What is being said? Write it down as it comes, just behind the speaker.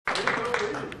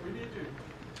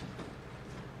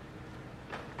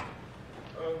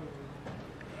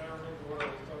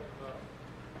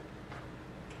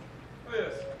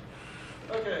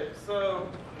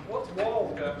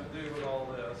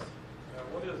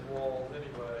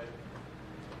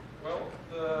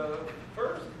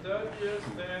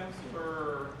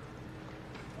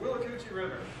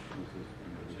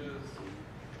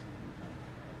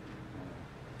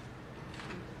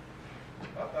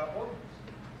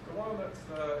one that's,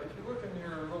 if you look in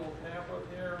your little pamphlet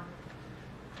here,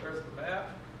 there's the map.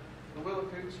 The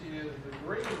Willacoochee is the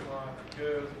green line that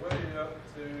goes way up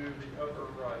to the upper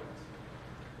right.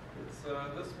 It's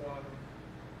this one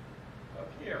up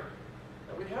here.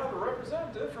 And we have a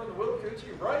representative from the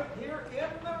Willacoochee right here in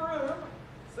the room.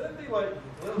 Cindy Layton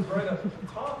lives right up at the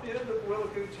top end of the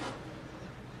Willacoochee.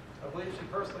 I believe she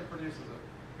personally produces it.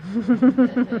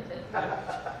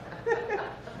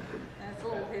 That's a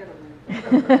little ahead of me.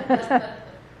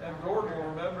 And Gordon will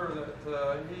remember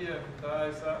that he and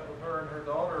I sat with her and her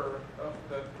daughter up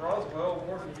at Roswell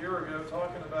more than a year ago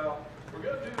talking about, we're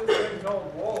going to do this thing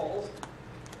called WALS.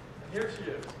 And here she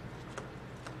is.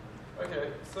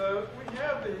 Okay, so we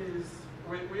have these,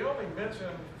 we only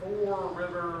mentioned 4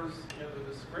 rivers in the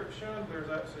description. There's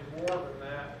actually more than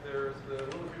that. There's the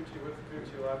Willacoochee,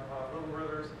 Withlacoochee, Alapaha Little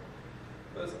Rivers.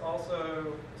 There's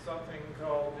also something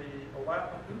called the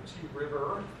Alapaha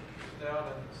River down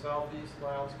in southeast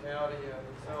Lowndes County and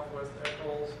southwest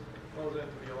Eccles, flows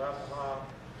into the Alapaha.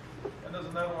 And there's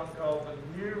another one called the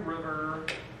New River,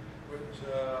 which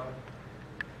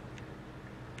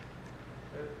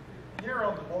here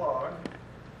on the blog,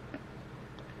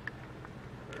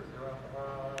 there's the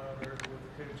Alapaha, there's the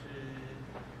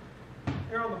Withlacoochee.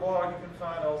 Here on the blog, you can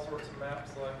find all sorts of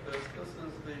maps like this. This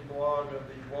is the blog of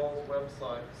the WALS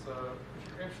website, so if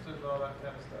you're interested in all that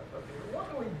kind of stuff up here. What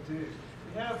do?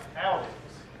 We have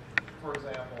outings, for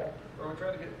example, where we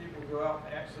try to get people to go out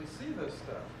and actually see this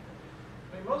stuff.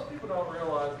 I mean, most people don't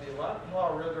realize the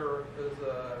Alapaha River is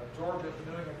a Georgia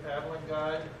canoeing and paddling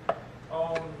guide.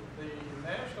 On the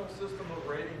National System of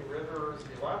Rating Rivers,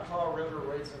 the Alapaha River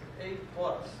rates an A+.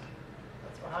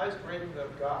 That's the highest rating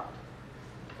they've got.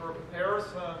 For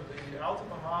comparison, the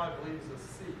Altamaha, I believe, is a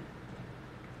C.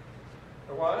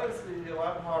 Now, why is the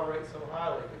Alapaha rated so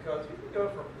highly? Because you can go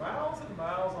for miles and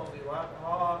miles on the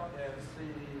Alapaha and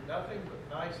see nothing but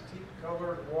nice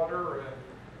teak-colored water and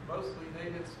mostly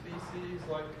native species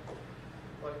like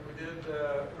we did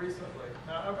recently.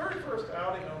 Now, our very first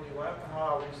outing on the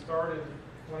Alapaha, we started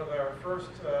one of our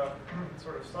first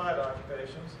sort of side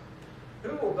occupations.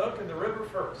 Who will dunk in the river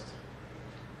first?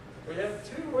 We had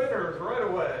 2 winners right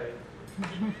away,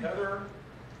 Heather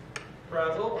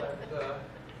Brazel and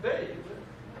Dave.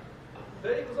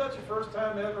 Dave, was that your first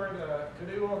time ever in a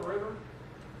canoe on the river?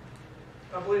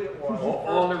 I believe it was.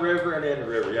 On the river and in the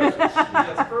river, yes.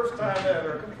 Yes, first time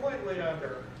ever, completely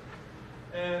under.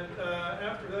 And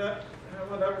after that,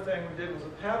 one other thing we did was a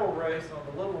paddle race on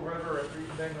the Little River at Reed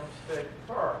Bingham State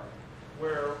Park,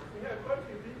 where we had quite a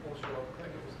few people show up. I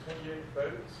think it was 28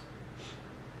 boats.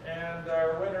 And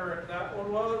our winner at that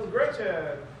one was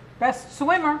Gretchen. Best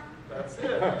swimmer. That's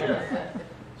it, yes.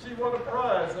 She won a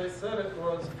prize. They said it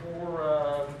was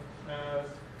for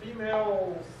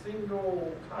female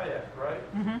single kayak, right?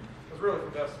 Mm-hmm. It was really for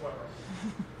best swimmer.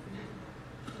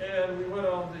 And we went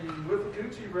on the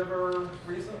Withlacoochee River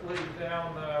recently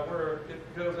down where it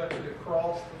goes actually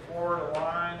across the Florida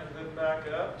line and then back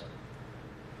up.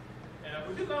 And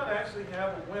we did not actually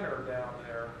have a winner down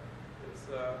there. It's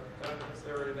kind of in this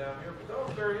area down here, but that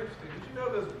was very interesting. Did you know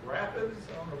there's rapids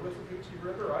on the Withlacoochee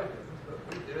River? I didn't, but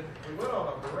we did. We went on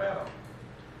them, we ran them.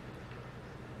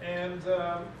 And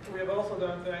we have also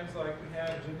done things like we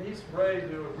had Janice Ray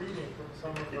do a reading from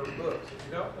some of her books. If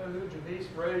you don't know who Janice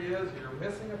Ray is, you're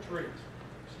missing a treat.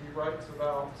 She writes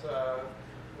about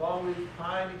longleaf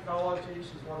pine ecology.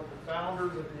 She's one of the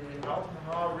founders of the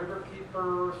Altamaha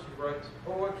Riverkeeper. She writes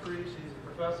poetry. She's a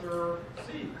professor of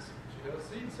seeds. She does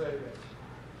seed saving.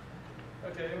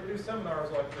 Okay, and we do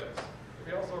seminars like this.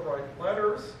 We also write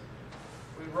letters.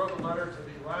 We wrote a letter to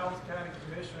the Lowndes County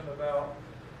Commission about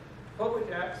public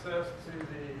access to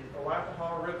the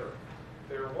Alapaha River.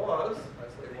 There was, I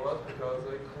say was because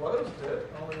they closed it,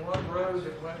 only one road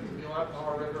that went to the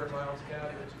Alapaha River in Lowndes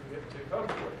County that you can get to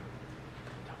publicly.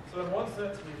 So in one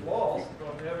sense we lost, but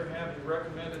on the other hand we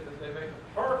recommended that they make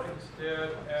a park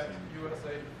instead at US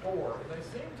 84. And they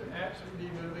seem to actually be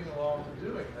moving along to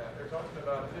doing that. They're talking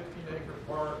about a 15-acre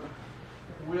park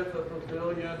with a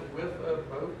pavilion, with a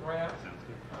boat ramp.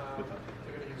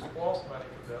 They're going to use SPLOST money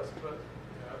for this, but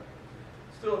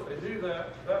still, if they do that,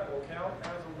 that will count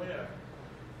as a win.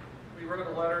 We wrote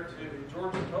a letter to the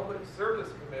Georgia Public Service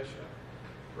Commission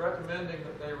recommending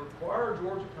that they require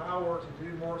Georgia Power to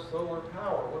do more solar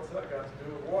power. What's that got to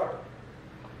do with water?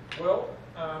 Well,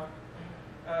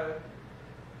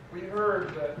 we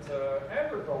heard that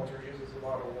agriculture uses a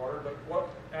lot of water, but what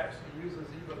actually uses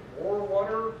even more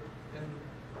water in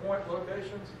point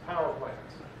locations? Power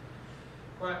plants.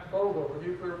 Plant Vogel, the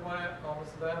nuclear plant on the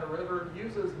Savannah River,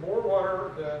 uses more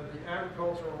water than the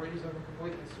agricultural region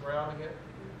completely surrounding it.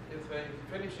 If they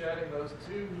finish adding those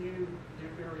 2 new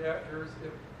nuclear nuclear reactors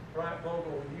if Plant Vogtle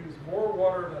will use more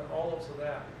water than all of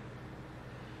Savannah.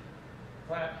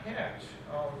 Plant Hatch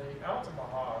on the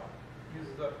Altamaha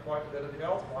uses up quite a bit of the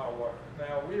Altamaha water.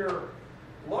 Now, we are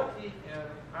lucky in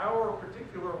our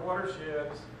particular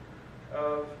watersheds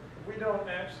of we don't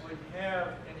actually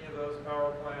have any of those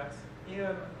power plants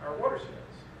in our watersheds.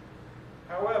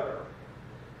 However,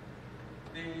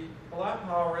 the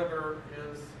Altamaha River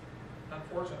is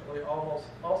unfortunately almost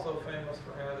also famous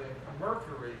for having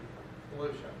mercury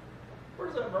pollution. Where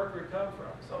does that mercury come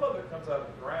from? Some of it comes out of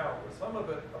the ground, but some of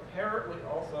it apparently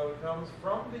also comes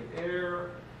from the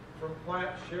air from Plant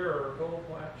Scherer, coal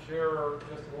Plant Scherer,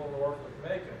 just a little north of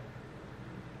Macon.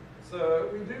 So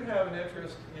we do have an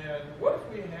interest in what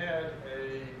if we had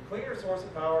a cleaner source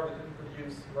of power that didn't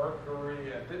produce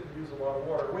mercury and didn't use a lot of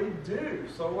water. We do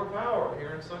solar power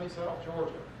here in sunny South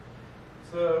Georgia.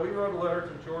 So we wrote a letter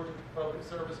to Georgia Public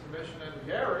Service Commission and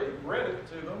Gary, read it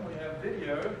to them. We have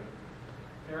video,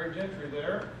 Gary Gentry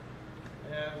there,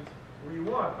 and we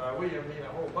won. By we, I mean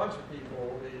a whole bunch of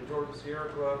people, the Georgia Sierra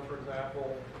Club, for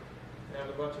example, and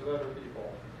a bunch of other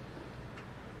people.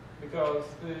 Because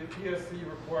the PSC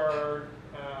required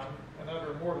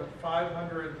another more than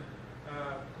 500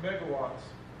 megawatts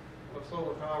of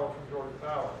solar power from Georgia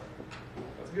Power.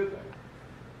 That's a good thing.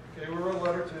 Okay, we wrote a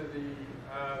letter to the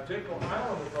Jekyll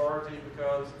Island Authority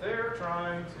because they're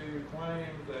trying to claim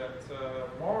that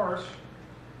marsh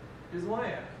is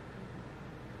land.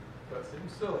 That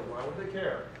seems silly. Why would they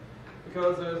care?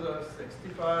 Because there's a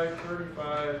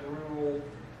 65-35 rule,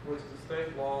 which is a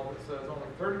state law that says only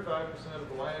 35% of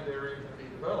the land area can be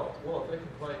developed. Well, if they can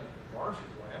claim marsh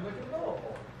is land, they can develop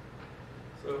more.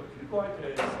 So if you'd like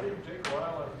a Save Jekyll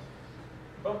Island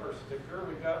bumper sticker,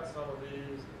 we got some of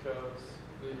these because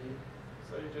the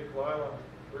Save Jekyll Island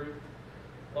group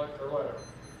liked our letter.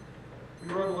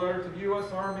 We wrote a letter to the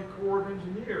U.S. Army Corps of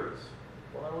Engineers.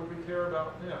 Why would we care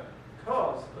about them?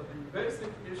 Because of the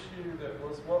basic issue that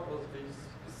was what was the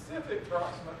specific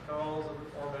proximate cause of the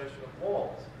formation of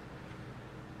walls.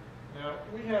 Now,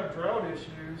 we have drought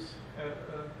issues.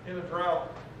 In a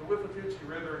drought, the Withlacoochee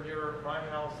River near my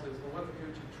house is the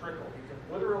Withlacoochee Trickle. You can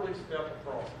literally step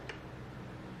across it.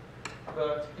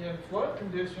 But in flood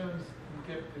conditions,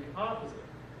 you get the opposite.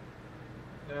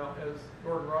 Now, as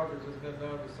Gordon Rogers has been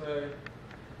known to say,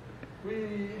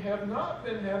 we have not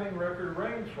been having record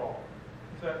rainfall.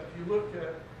 In fact, if you look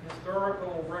at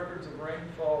historical records of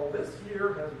rainfall, this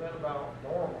year has been about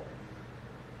normal.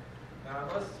 Now,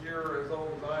 unless you're as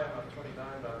old as I am, I'm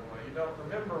 29 by the way, you don't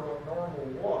remember what normal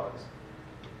was.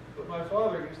 But my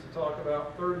father used to talk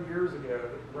about 30 years ago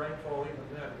that rainfall even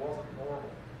then wasn't normal.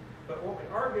 But what we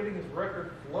are getting is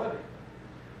record flooding.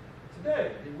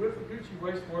 Today, the Withlacoochee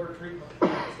wastewater treatment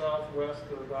plant southwest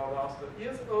of Valdosta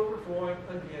is overflowing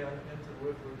again into the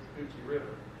Withlacoochee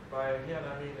River. By again,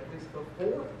 I mean at least the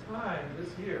 4th time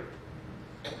this year.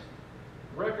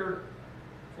 Record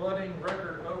flooding,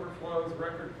 record overflows,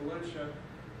 record pollution.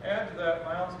 Add to that,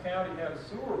 Lowndes County had a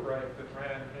sewer break that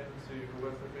ran into the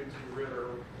Withlacoochee River.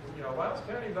 You know, Lowndes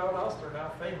County and Valdosta are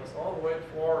now famous all the way to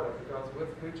Florida because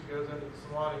Withlacoochee goes into the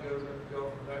Suwannee, goes into the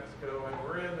Gulf of Mexico, and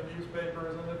we're in the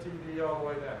newspapers and the TV all the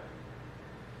way down.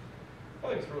 I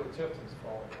think it's really Tifton's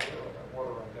fault. They let that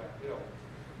water run downhill.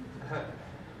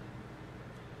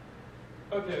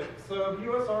 Okay, so the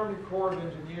U.S. Army Corps of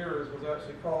Engineers was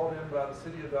actually called in by the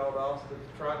city of Valdosta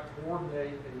to try to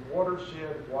coordinate a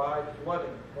watershed-wide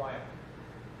flooding plan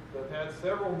that had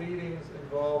several meetings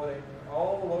involving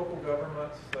all the local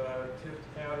governments, Tifton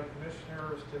County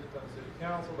Commissioners, Tifton City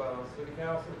Council, Valdosta City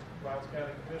Council, Lowndes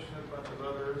County Commission, a bunch of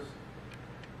others,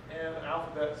 and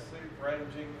alphabet soup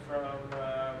ranging from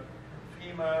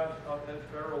FEMA on the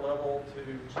federal level to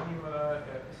GEMA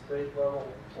at the state level,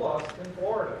 plus in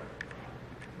Florida.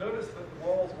 Notice that the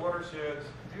WWALS watersheds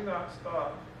do not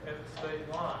stop at the state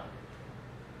line.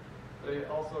 They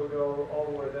also go all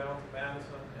the way down to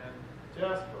Madison and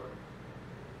Jasper.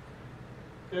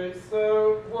 Okay,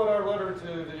 so what our letter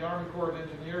to the Army Corps of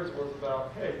Engineers was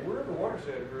about, hey, we're the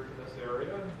watershed group in this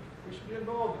area, and we should be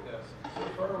involved in this. So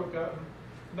far we've gotten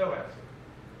no answer,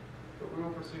 but we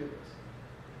will pursue this.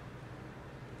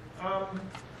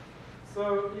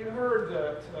 So you heard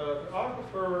that the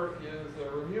aquifer is a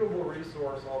renewable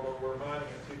resource, although we're mining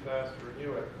it too fast to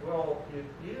renew it. Well, it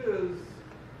is,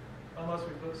 unless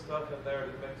we put stuff in there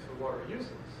that makes the water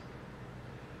useless.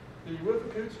 The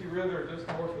Withlacoochee River, just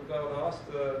north of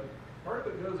Valdosta, part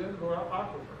of it goes into the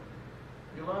aquifer.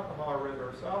 The Altamaha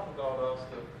River, south of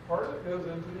Valdosta, part of it goes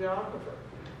into the aquifer.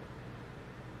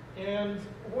 And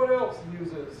what else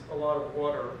uses a lot of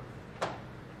water?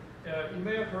 You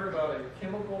may have heard about a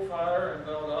chemical fire in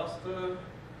Valdosta,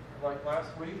 like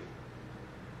last week.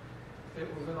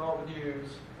 it was in all the news.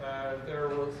 There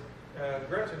was,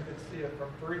 Gretchen could see it from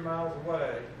 3 miles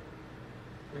away.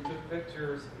 We took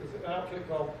pictures. It's an outfit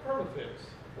called Permafix.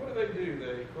 What do?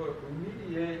 They, quote,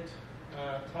 remediate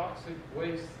toxic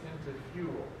waste into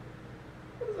fuel.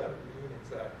 What does that mean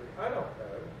exactly? I don't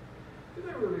know. Do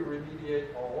they really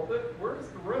remediate all of it? Where does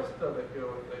the rest of it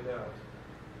go if they don't?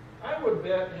 I would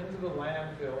bet into the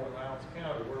landfill in Lowndes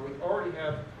County, where we already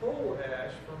have coal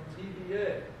ash from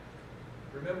TVA.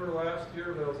 Remember last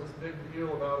year there was this big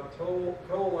deal about a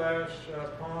coal ash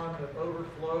pond that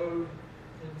overflowed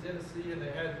in Tennessee, and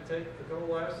they had to take the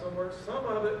coal ash somewhere. Some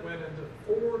of it went into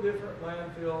 4 different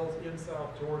landfills in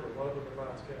South Georgia, one of them in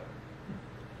Lowndes County.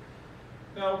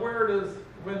 Now,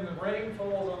 when the rain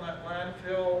falls on that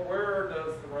landfill, where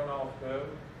does the runoff go?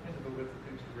 Into the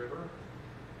Riverkeeper River.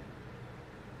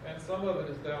 And some of it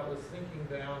is doubtless sinking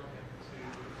down into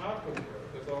the aquifer.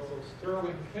 There's also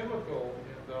Sterling Chemical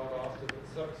in Valdosta that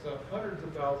sucks up hundreds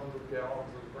of thousands of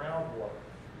gallons of groundwater.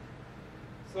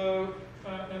 So,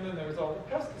 and then there's all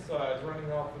the pesticides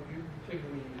running off the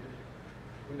pigweed.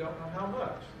 We don't know how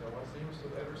much. No one seems to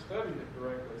have ever studied it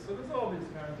directly. So there's all these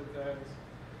kinds of things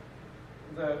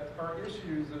that are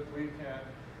issues that we can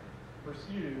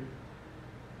pursue.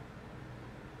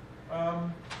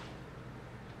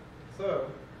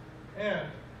 And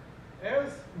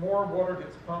as more water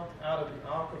gets pumped out of the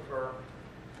aquifer,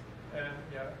 and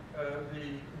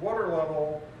the water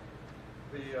level,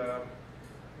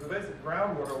 the basic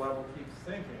groundwater level keeps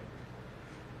sinking.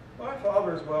 My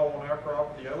father's well on our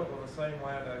property, I live on the same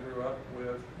land I grew up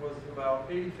with, was about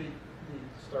 80 feet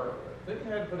deep to start with. Then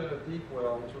he had to put in a deep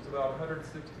well, which was about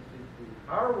 160 feet deep.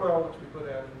 Our well, which we put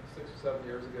in 6 or 7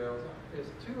 years ago, is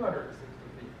 260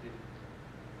 feet deep.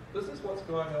 This is what's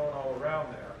going on all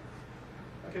around there.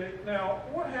 Okay, now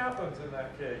what happens in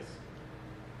that case?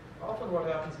 Often what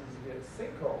happens is you get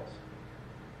sinkholes.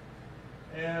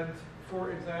 And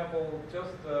for example,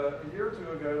 just a year or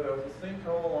 2 ago, there was a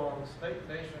sinkhole on State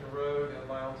Nation Road in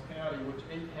Lowndes County, which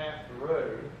ate half the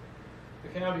road. The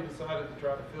county decided to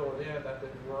try to fill it in. That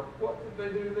didn't work. What did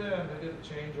they do then? They did a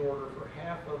change order for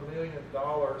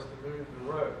 $500,000 to move the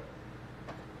road.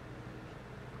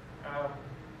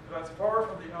 That's far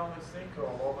from the only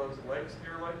sinkhole. All those lakes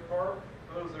near Lake Park,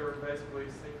 those are basically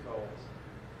sinkholes.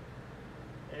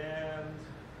 And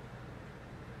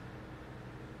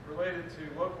related to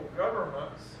local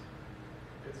governments,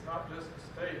 it's not just the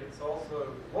state, it's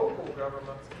also local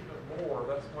governments even more.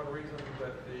 That's one reason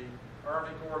that the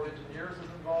Army Corps of Engineers is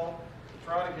involved, to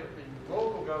try to get the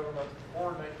local governments to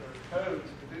coordinate their codes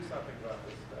to do something about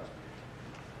this stuff.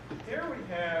 Here we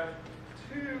have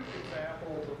 2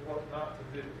 examples of what not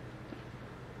to do.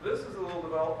 This is a little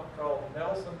development called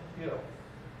Nelson Hill.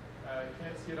 You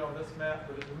can't see it on this map,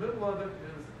 but in the middle of it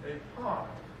is a pond,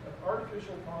 an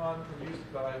artificial pond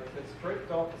produced by, it's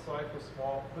scraped off the Cypress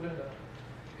Swamp, put in a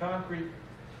concrete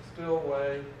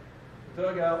spillway,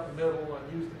 dug out in the middle, and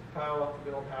used it to pile up to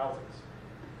build houses.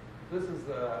 This is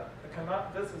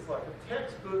like a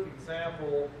textbook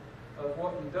example of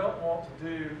what you don't want to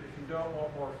do if you don't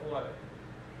want more flooding.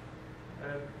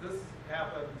 And this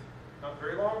happened not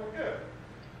very long ago.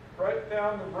 Right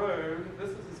down the road, this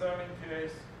is a zoning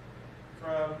case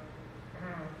from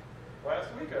last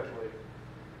week, I believe.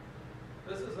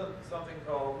 This is something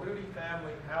called Moody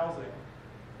Family Housing,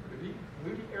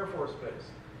 Moody Air Force Base.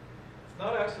 It's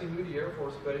not actually Moody Air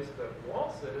Force Base that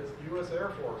wants it, it's the U.S.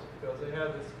 Air Force, because they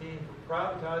had this scheme for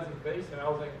privatizing base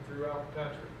housing throughout the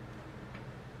country.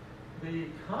 The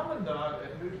commandant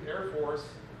at Moody Air Force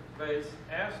Base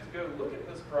asked to go look at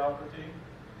this property.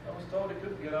 I was told he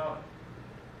couldn't get on it.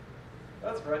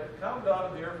 That's right, the commandant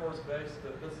of the Air Force Base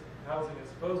that this housing is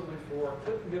supposedly for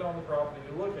couldn't get on the property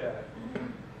to look at it.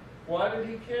 Why did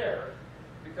he care?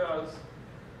 Because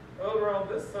over on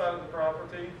this side of the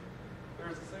property,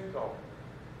 there's a sinkhole.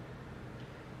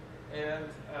 And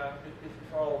if you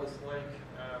follow this link,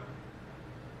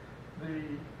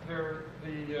 the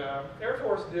Air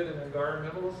Force did an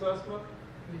environmental assessment.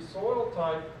 The soil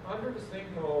type under the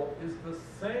sinkhole is the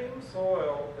same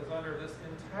soil as under this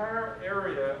entire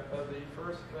area of the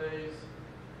first phase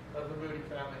of the Moody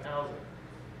family housing.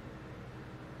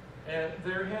 And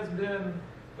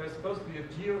there's supposed to be a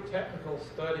geotechnical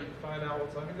study to find out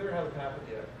what's under there. It hasn't happened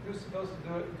yet. Who's supposed to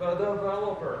do it? The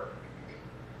developer.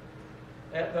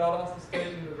 At Valdosta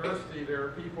State University, there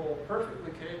are people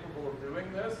perfectly capable of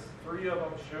doing this. 3 of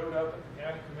them showed up at the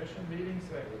county commission meeting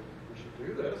saying, we should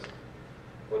do this.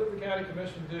 What did the county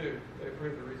commission do? They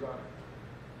approved the rezoning.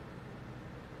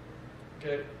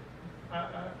 Okay,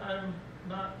 I'm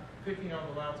not picking on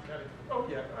the Lowndes County. Oh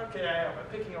yeah, okay, I am. I'm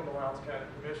picking on the Lowndes County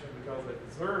Commission because they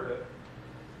deserve it.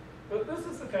 But this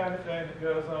is the kind of thing that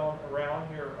goes on around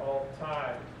here all the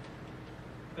time,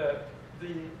 that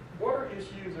the water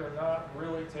issues are not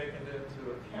really taken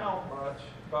into account much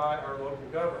by our local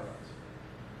governments.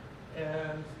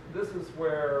 And this is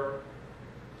where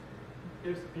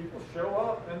if people show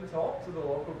up and talk to the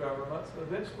local governments,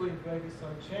 eventually maybe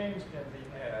some change can be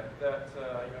had. That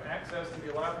access to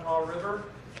the Alapaha River,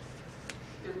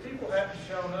 if people hadn't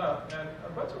shown up, and a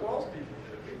bunch of WWALS people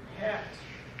did, we packed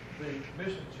the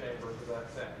mission chamber for that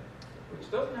thing, which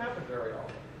doesn't happen very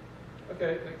often.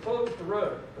 Okay, they closed the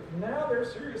road, but now they're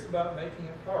serious about making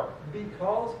it park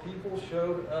because people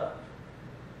showed up.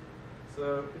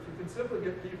 So if we can simply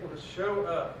get people to show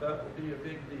up, that will be a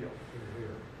big deal.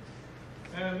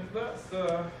 And that's,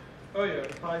 the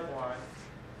pipeline.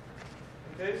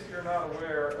 In case you're not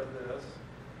aware of this,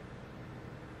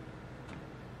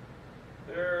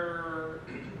 there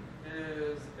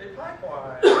is a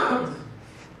pipeline that's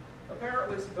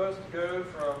apparently supposed to go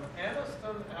from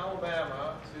Anniston,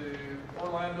 Alabama to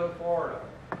Orlando, Florida.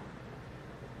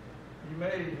 You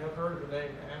may have heard the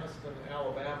name Anniston,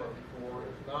 Alabama before.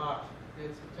 If not,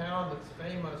 it's a town that's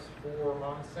famous for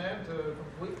Monsanto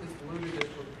completely polluting it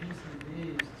with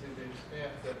PCBs to the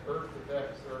extent that Earth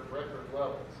effects are at record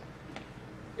levels.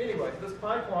 Anyway, this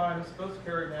pipeline is supposed to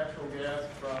carry natural gas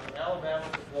from Alabama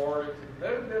to Florida to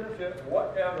no benefit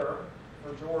whatever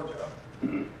for Georgia.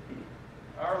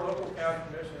 Our local county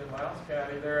commission in Lowndes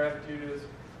County, their attitude is,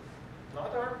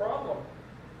 not our problem.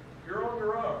 You're on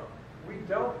your own. We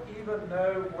don't even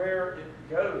know where it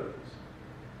goes.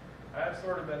 I've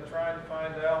sort of been trying to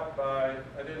find out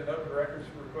I did an open records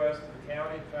request to the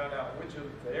county to find out which of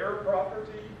their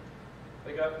property.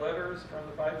 They got letters from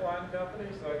the pipeline company,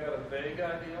 so I got a vague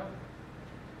idea.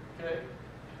 Okay,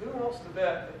 who wants to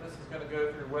bet that this is going to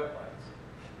go through wetlands?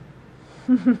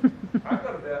 I'm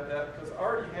going to bet that because I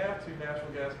already have 2 natural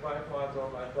gas pipelines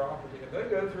on my property, and they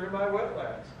go through my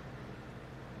wetlands.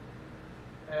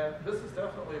 And this is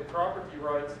definitely a property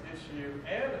rights issue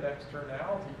and an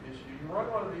externality issue. You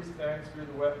run one of these things through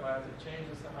the wetlands, it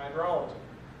changes the hydrology.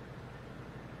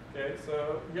 Okay,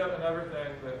 so yet another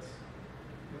thing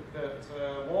that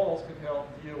WWALS could help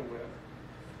deal with.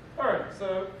 All right,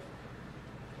 so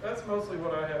that's mostly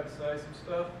what I have to say. Some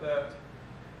stuff that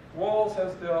WWALS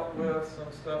has dealt with, some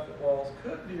stuff that WWALS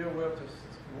could deal with. Just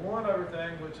one other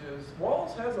thing, which is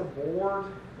WWALS has a board,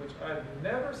 which I've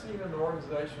never seen an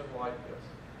organization like this.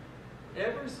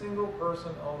 Every single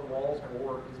person on the WWALS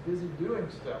board is busy doing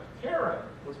stuff. Karen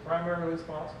was primarily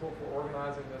responsible for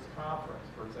organizing this conference,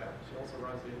 for example. She also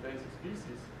runs the Invasive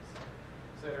Species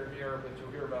Center here that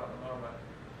you'll hear about in a moment.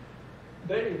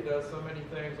 Dave does so many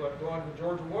things like going to the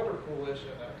Georgia Water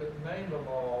Coalition. I couldn't name them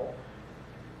all.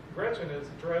 Gretchen is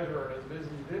the treasurer and is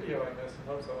busy videoing this and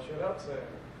hopes I'll shut up soon.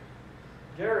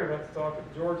 Gary went to talk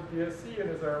at Georgia PSC and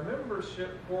is our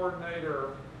membership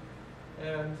coordinator.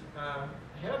 And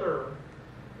Heather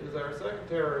is our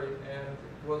secretary and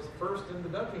was first in the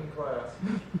dunking class.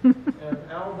 And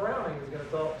Al Browning is going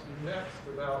to talk to you next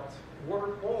about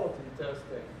water quality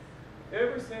testing.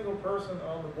 Every single person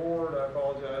on the board, I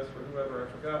apologize for whoever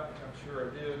I forgot, which I'm sure I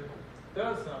did,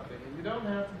 does something. And you don't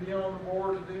have to be on the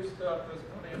board to do stuff. There's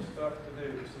plenty of stuff to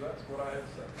do. So that's what I have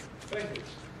to say. Thank you.